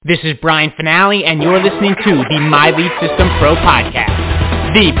This is Brian Finale, and you're listening to the My Lead System Pro podcast,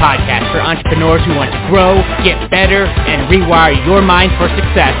 the podcast for entrepreneurs who want to grow, get better, and rewire your mind for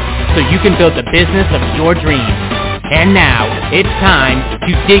success so you can build the business of your dreams. And now, it's time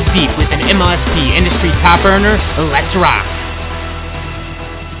to dig deep with an MLSP industry top earner. Let's rock.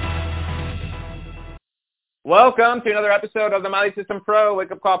 Welcome to another episode of the My Lead System Pro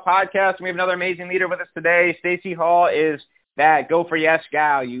Wake Up Call podcast. We have another amazing leader with us today. Stacey Hall is that Go for Yes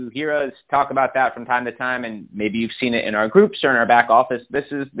gal. You hear us talk about that from time to time, and maybe you've seen it in our groups or in our back office. This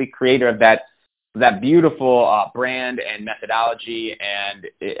is the creator of that beautiful brand and methodology, and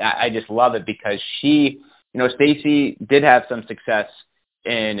I just love it because Stacey did have some success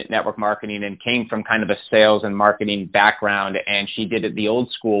in network marketing and came from kind of a sales and marketing background, and she did it the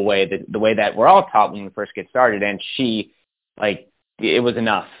old school way, the way that we're all taught when we first get started, and it was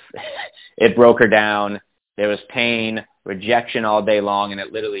enough. It broke her down. There was pain, rejection all day long, and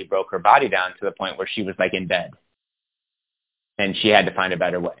it literally broke her body down to the point where she was like in bed. And she had to find a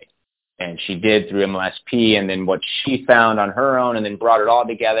better way. And she did through MLSP, and then what she found on her own, and then brought it all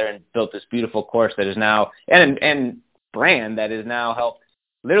together and built this beautiful course that is now, and brand that has now helped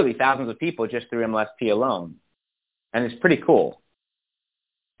literally thousands of people just through MLSP alone. And it's pretty cool.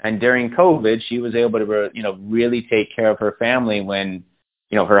 And during COVID, she was able to, really take care of her family when,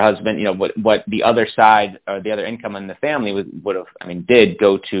 her husband, what the other side or the other income in the family did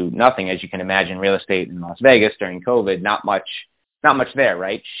go to nothing. As you can imagine, real estate in Las Vegas during COVID, not much there,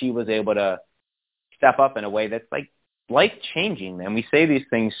 right? She was able to step up in a way that's like life-changing. And we say these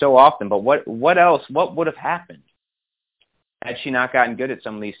things so often, but what would have happened had she not gotten good at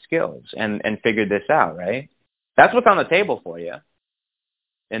some of these skills and figured this out, right? That's what's on the table for you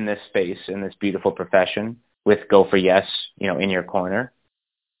in this space, in this beautiful profession with Go for Yes, in your corner.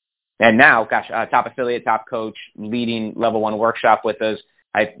 And now, top affiliate, top coach, leading level 1 workshop with us.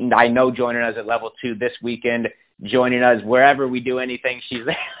 I know joining us at level 2 this weekend, joining us wherever we do anything. She's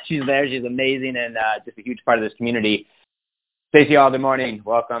there. She's amazing and just a huge part of this community. Stacey Hall, good morning.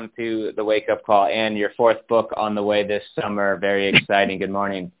 Welcome to the Wake Up Call and your 4th book on the way this summer. Very exciting. Good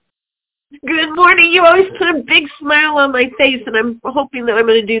morning. Good morning. You always put a big smile on my face, and I'm hoping that I'm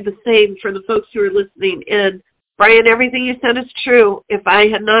going to do the same for the folks who are listening in. Brian, everything you said is true. If I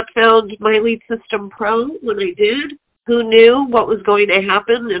had not found My Lead System Pro when I did, who knew what was going to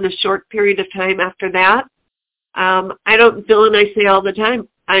happen in a short period of time after that? Bill and I say all the time,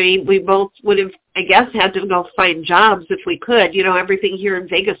 we both would have, had to go find jobs if we could. Everything here in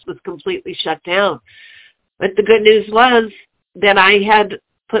Vegas was completely shut down. But the good news was that I had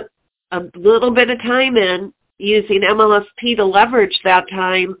put a little bit of time in using MLSP to leverage that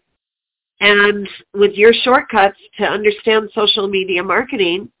time. And with your shortcuts to understand social media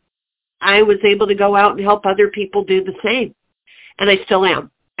marketing, I was able to go out and help other people do the same. And I still am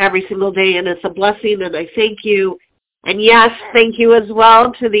every single day. And it's a blessing, and I thank you. And yes, thank you as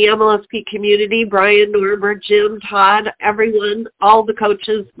well to the MLSP community, Brian, Norbert, Jim, Todd, everyone, all the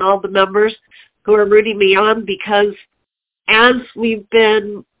coaches and all the members who are rooting me on, because as we've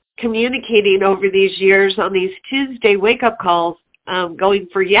been communicating over these years on these Tuesday wake-up calls, going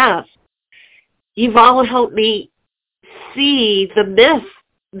for yes, you've all helped me see the myths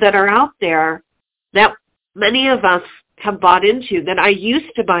that are out there that many of us have bought into, that I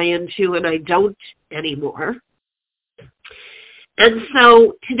used to buy into and I don't anymore. And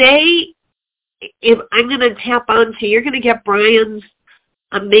so today, if I'm going to tap onto, you're going to get Brian's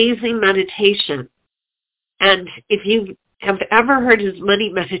amazing meditation. And if you have ever heard his money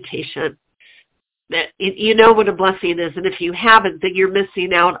meditation, you know what a blessing is. And if you haven't, then you're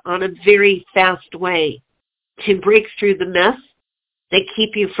missing out on a very fast way to break through the myths that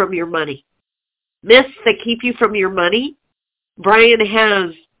keep you from your money. Myths that keep you from your money. Brian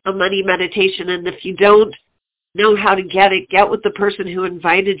has a money meditation, and if you don't know how to get it, get with the person who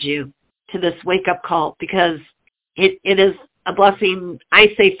invited you to this wake-up call, because it is a blessing, I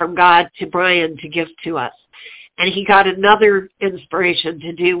say, from God to Brian to give to us. And he got another inspiration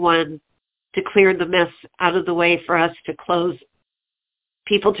to do one to clear the myths out of the way for us to close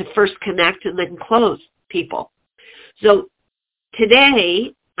people, to first connect and then close people. So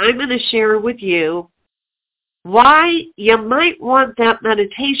today, I'm going to share with you why you might want that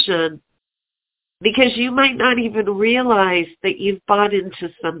meditation, because you might not even realize that you've bought into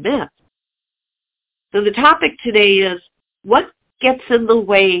some myths. So the topic today is what gets in the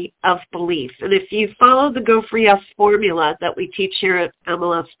way of belief. And if you follow the Go for Yes formula that we teach here at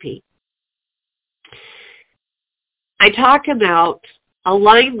MLSP, I talk about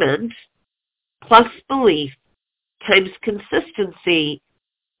alignment plus belief times consistency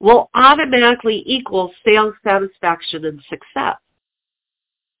will automatically equal sales satisfaction and success.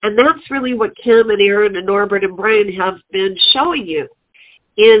 And that's really what Kim and Aaron and Norbert and Brian have been showing you,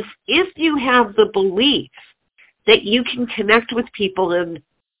 is if you have the belief that you can connect with people and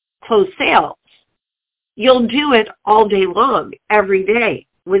close sales, you'll do it all day long, every day,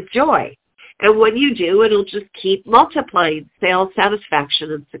 with joy. And when you do, it'll just keep multiplying sales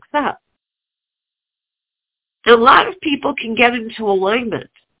satisfaction and success. And a lot of people can get into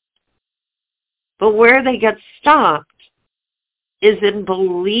alignment, but where they get stopped is in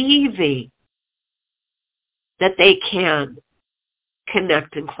believing that they can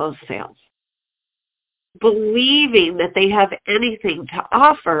connect and close sales. Believing that they have anything to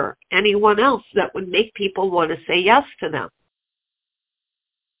offer anyone else that would make people want to say yes to them.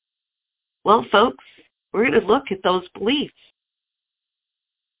 Well, folks, we're going to look at those beliefs.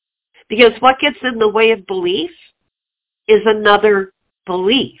 Because what gets in the way of belief is another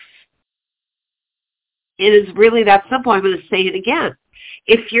belief. It is really that simple. I'm going to say it again.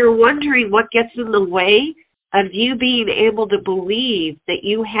 If you're wondering what gets in the way of you being able to believe that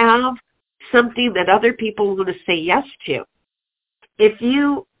you have something that other people want to say yes to, if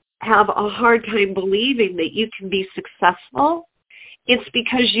you have a hard time believing that you can be successful, it's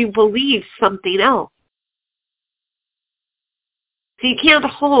because you believe something else. So you can't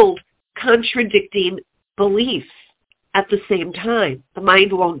hold contradicting beliefs at the same time. The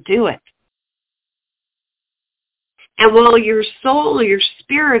mind won't do it. And while your soul or your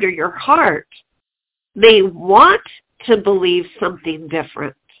spirit or your heart may want to believe something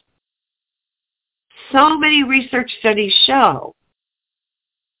different, so many research studies show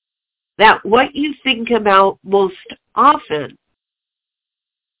that what you think about most often,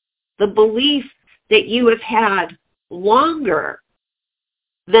 the belief that you have had longer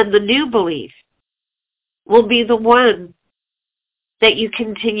than the new belief, will be the one that you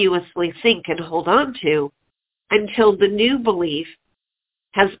continuously think and hold on to until the new belief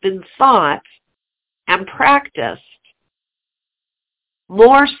has been thought and practiced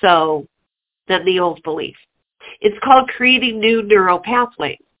more so than the old belief. It's called creating new neural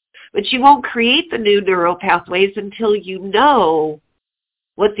pathways. But you won't create the new neural pathways until you know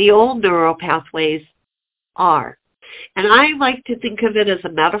what the old neural pathways are. And I like to think of it as a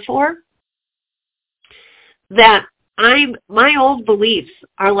metaphor that my old beliefs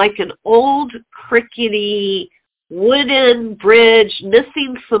are like an old crickety wooden bridge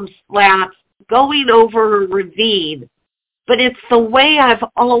missing some slats going over a ravine, but it's the way I've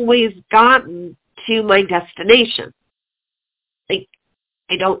always gotten to my destination. Like,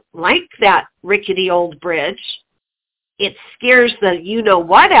 I don't like that rickety old bridge. It scares the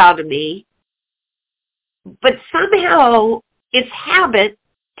you-know-what out of me, but somehow it's habit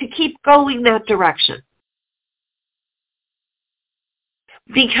to keep going that direction.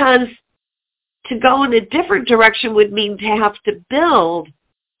 Because to go in a different direction would mean to have to build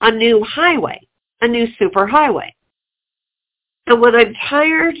a new highway, a new superhighway. And when I'm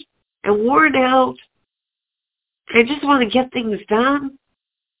tired and worn out, I just want to get things done,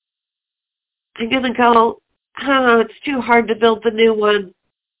 I'm going to go, it's too hard to build the new one.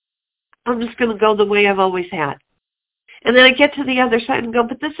 I'm just going to go the way I've always had. And then I get to the other side and go,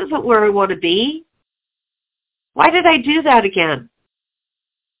 but this isn't where I want to be. Why did I do that again?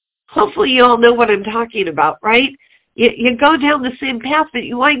 Hopefully you all know what I'm talking about, right? You go down the same path, but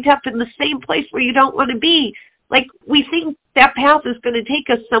you wind up in the same place where you don't want to be. Like, we think that path is going to take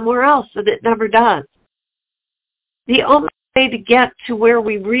us somewhere else, and it never does. The only way to get to where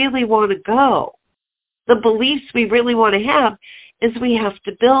we really want to go, the beliefs we really want to have, is we have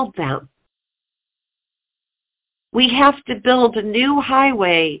to build them. We have to build a new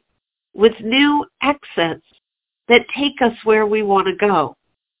highway with new exits that take us where we want to go.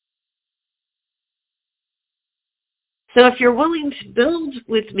 So if you're willing to build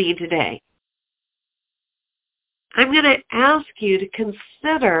with me today, I'm going to ask you to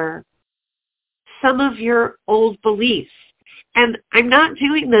consider some of your old beliefs. And I'm not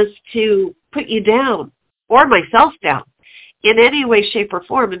doing this to put you down or myself down in any way, shape, or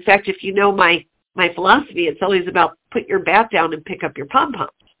form. In fact, if you know my philosophy, it's always about put your bat down and pick up your pom-poms.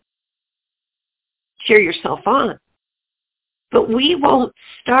 Cheer yourself on. But we won't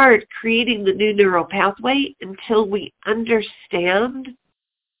start creating the new neural pathway until we understand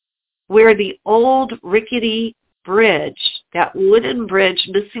where the old rickety bridge, that wooden bridge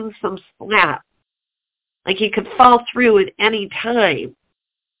missing some slat, like you could fall through at any time.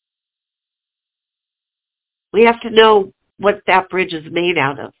 We have to know what that bridge is made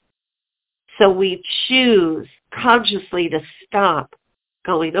out of. So we choose consciously to stop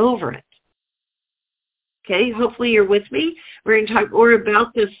going over it. Okay, hopefully you're with me. We're going to talk more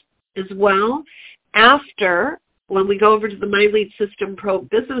about this as well after when we go over to the My Lead System Pro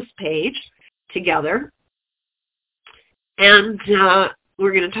business page together. And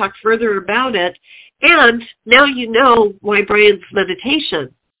we're going to talk further about it. And now you know why Brian's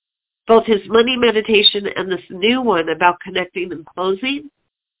meditation, both his money meditation and this new one about connecting and closing,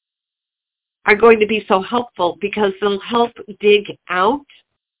 are going to be so helpful, because they'll help dig out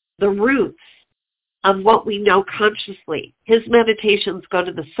the roots of what we know consciously. His meditations go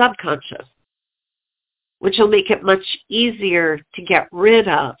to the subconscious, which will make it much easier to get rid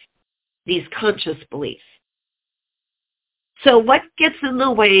of these conscious beliefs. So what gets in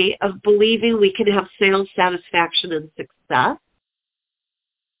the way of believing we can have sales satisfaction and success?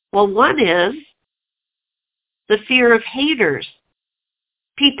 Well, one is the fear of haters,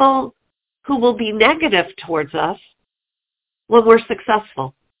 people who will be negative towards us when we're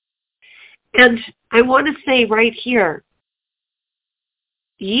successful. And I want to say right here,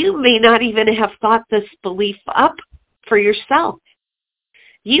 you may not even have thought this belief up for yourself.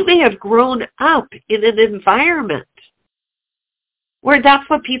 You may have grown up in an environment where that's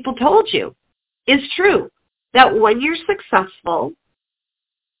what people told you is true, that when you're successful,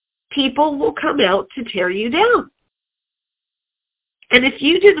 people will come out to tear you down. And if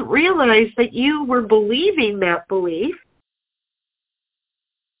you didn't realize that you were believing that belief,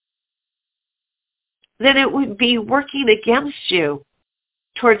 then it would be working against you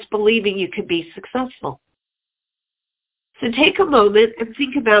towards believing you could be successful. So take a moment and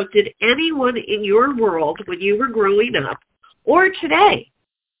think about, did anyone in your world when you were growing up or today,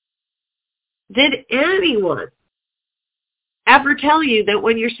 did anyone ever tell you that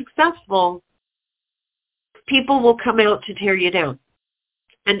when you're successful, people will come out to tear you down?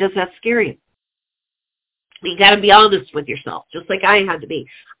 And does that scare you? You got to be honest with yourself, just like I had to be.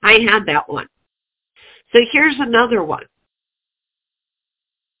 I had that one. So here's another one.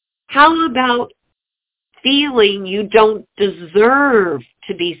 How about feeling you don't deserve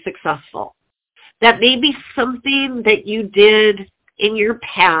to be successful? That may be something that you did in your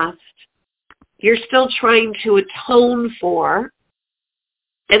past, you're still trying to atone for,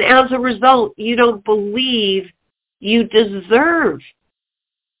 and as a result, you don't believe you deserve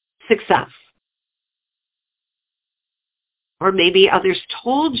success. Or maybe others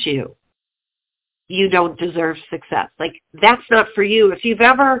told you you don't deserve success. Like, that's not for you. If you've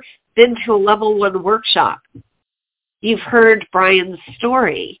ever been to a level 1 workshop, you've heard Brian's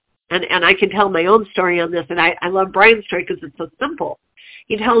story. And I can tell my own story on this. And I love Brian's story because it's so simple.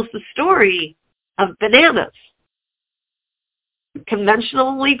 He tells the story of bananas,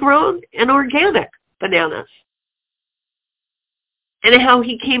 conventionally grown and organic bananas. And how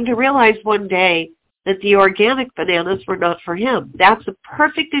he came to realize one day that the organic bananas were not for him. That's a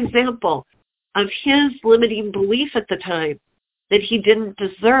perfect example of his limiting belief at the time that he didn't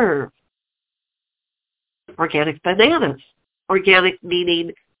deserve organic bananas. Organic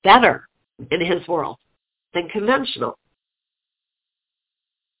meaning better in his world than conventional.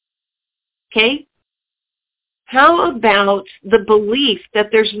 Okay? How about the belief that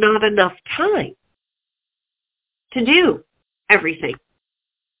there's not enough time to do everything?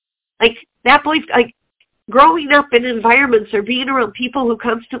 Like that belief, like growing up in environments or being around people who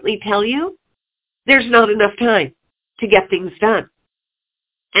constantly tell you there's not enough time to get things done.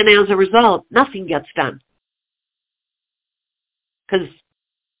 And as a result, nothing gets done. Because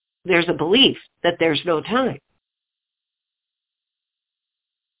there's a belief that there's no time.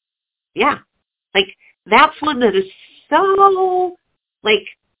 Yeah. Like, that's one that is so, like,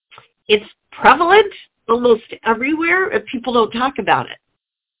 it's prevalent almost everywhere, and people don't talk about it.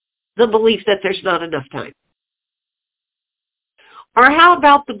 The belief that there's not enough time. Or how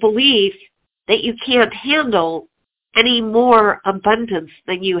about the belief that you can't handle any more abundance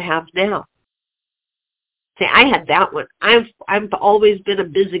than you have now? See, I had that one. I've always been a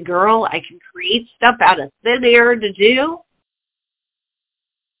busy girl. I can create stuff out of thin air to do.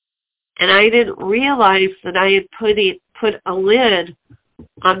 And I didn't realize that I had put a lid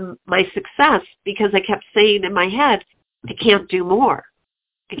on my success because I kept saying in my head, I can't do more.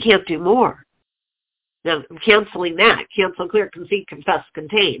 I can't do more. Now, I'm canceling that. Cancel, clear, concede, confess,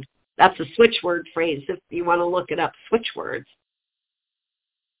 contain. That's a switch word phrase if you want to look it up, switch words.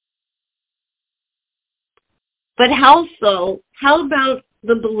 But how about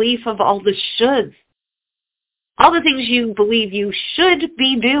the belief of all the shoulds? All the things you believe you should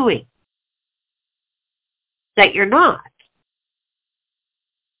be doing that you're not.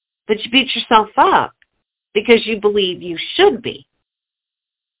 But you beat yourself up because you believe you should be.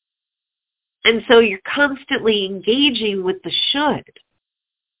 And so you're constantly engaging with the should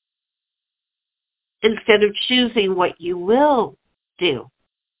instead of choosing what you will do.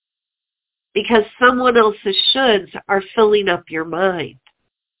 because someone else's shoulds are filling up your mind.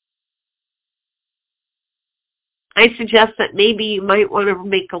 I suggest that maybe you might want to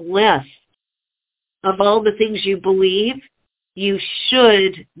make a list of all the things you believe you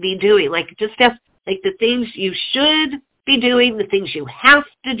should be doing. Like the things you should be doing, the things you have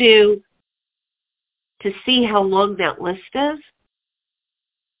to do, to see how long that list is.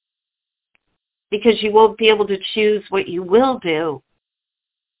 Because you won't be able to choose what you will do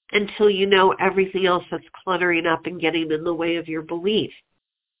until you know everything else that's cluttering up and getting in the way of your belief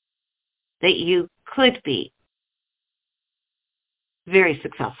that you could be very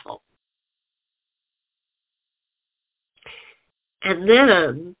successful. And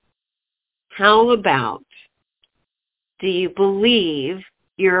then, how about, do you believe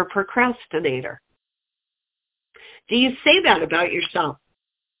you're a procrastinator? Do you say that about yourself?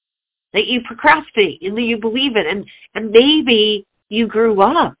 That you procrastinate and that you believe it? And maybe you grew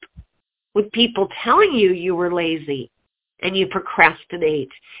up with people telling you were lazy and you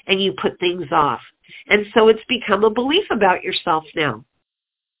procrastinate and you put things off. And so it's become a belief about yourself now.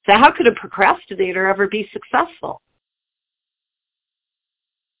 So how could a procrastinator ever be successful?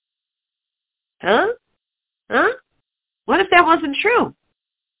 Huh? What if that wasn't true?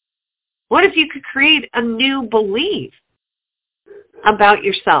 What if you could create a new belief about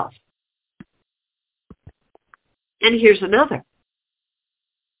yourself? And here's another.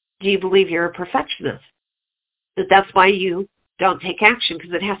 Do you believe you're a perfectionist? That's why you don't take action,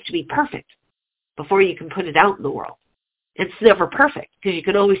 because it has to be perfect before you can put it out in the world. It's never perfect, because you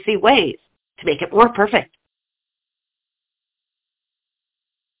can always see ways to make it more perfect.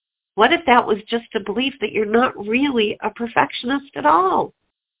 What if that was just a belief that you're not really a perfectionist at all?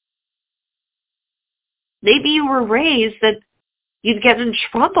 Maybe you were raised that you'd get in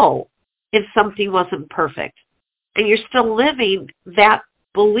trouble if something wasn't perfect, and you're still living that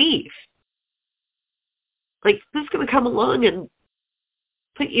belief. Like, who's going to come along and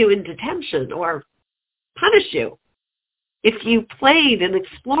put you in detention or punish you if you played and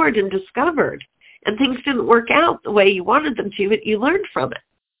explored and discovered and things didn't work out the way you wanted them to, but you learned from it?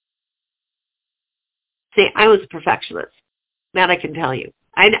 See, I was a perfectionist. That I can tell you.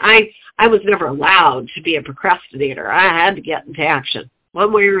 I was never allowed to be a procrastinator. I had to get into action.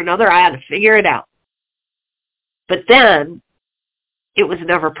 One way or another, I had to figure it out. But then, it was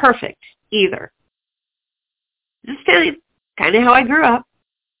never perfect either. Just kind of how I grew up.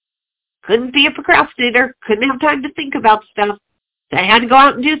 Couldn't be a procrastinator. Couldn't have time to think about stuff. I had to go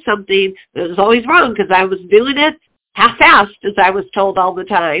out and do something. It was always wrong because I was doing it half-assed, as I was told all the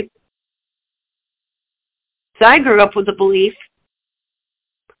time. So I grew up with the belief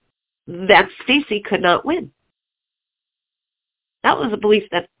that Stacy could not win. That was a belief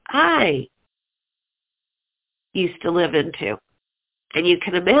that I used to live into. And you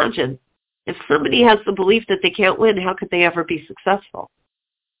can imagine, if somebody has the belief that they can't win, how could they ever be successful?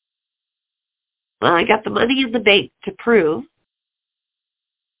 Well, I got the money in the bank to prove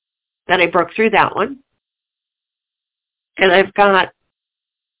that I broke through that one. And I've got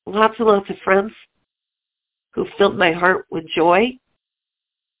lots and lots of friends who filled my heart with joy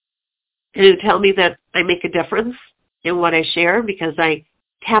and who tell me that I make a difference in what I share because I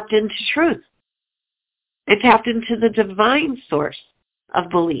tapped into truth. I tapped into the divine source of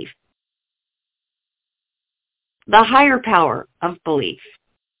belief, the higher power of belief.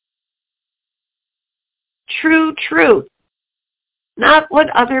 True truth, not what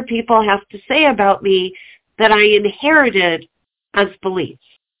other people have to say about me that I inherited as beliefs.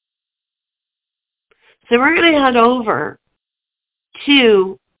 So we're going to head over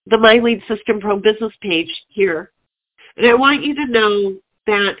to the My Lead System Pro business page here. And I want you to know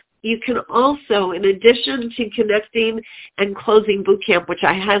that you can also, in addition to connecting and closing boot camp, which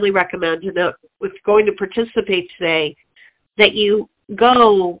I highly recommend, and if going to participate today, that you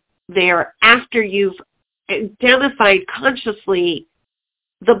go there after you've identified consciously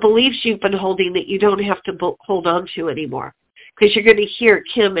the beliefs you've been holding that you don't have to hold on to anymore. Because you're going to hear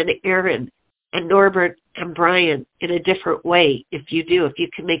Kim and Aaron and Norbert and Brian in a different way if you do, if you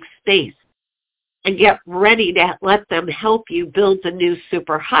can make space and get ready to let them help you build the new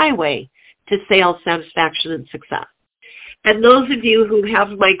superhighway to sales, satisfaction, and success. And those of you who have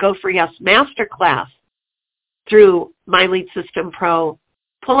my Go for Yes Masterclass through My Lead System Pro,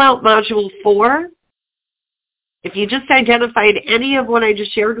 pull out Module 4. If you just identified any of what I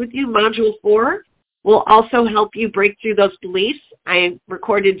just shared with you, Module 4 will also help you break through those beliefs. I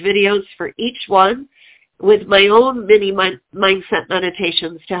recorded videos for each one with my own mini mindset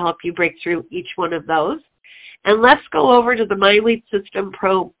meditations to help you break through each one of those. And let's go over to the My Lead System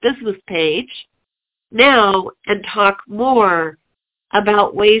Pro business page now and talk more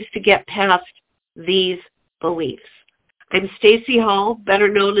about ways to get past these beliefs. I'm Stacy Hall, better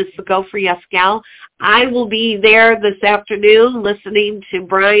known as the Go For Yes Gal. I will be there this afternoon listening to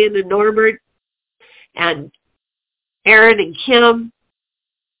Brian and Norbert and Aaron and Kim,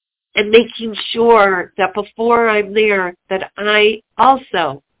 and making sure that before I'm there that I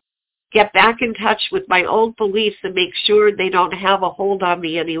also get back in touch with my old beliefs and make sure they don't have a hold on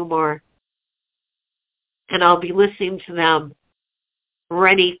me anymore. And I'll be listening to them,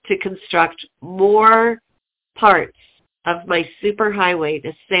 ready to construct more parts of my superhighway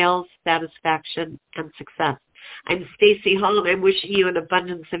to sales, satisfaction, and success. I'm Stacy Hall, and I'm wishing you an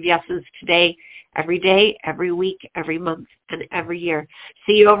abundance of yeses today, every day, every week, every month, and every year.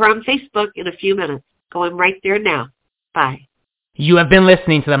 See you over on Facebook in a few minutes. Going right there now. Bye. You have been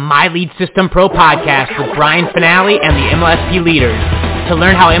listening to the My Lead System Pro podcast with Brian Finale and the MLSP leaders. To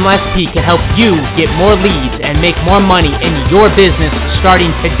learn how MLSP can help you get more leads and make more money in your business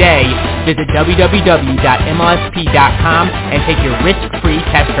starting today, visit www.mlsp.com and take your risk-free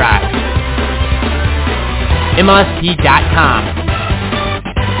test drive. MLSP.com.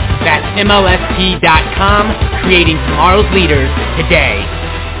 That's MLSP.com, creating tomorrow's leaders today.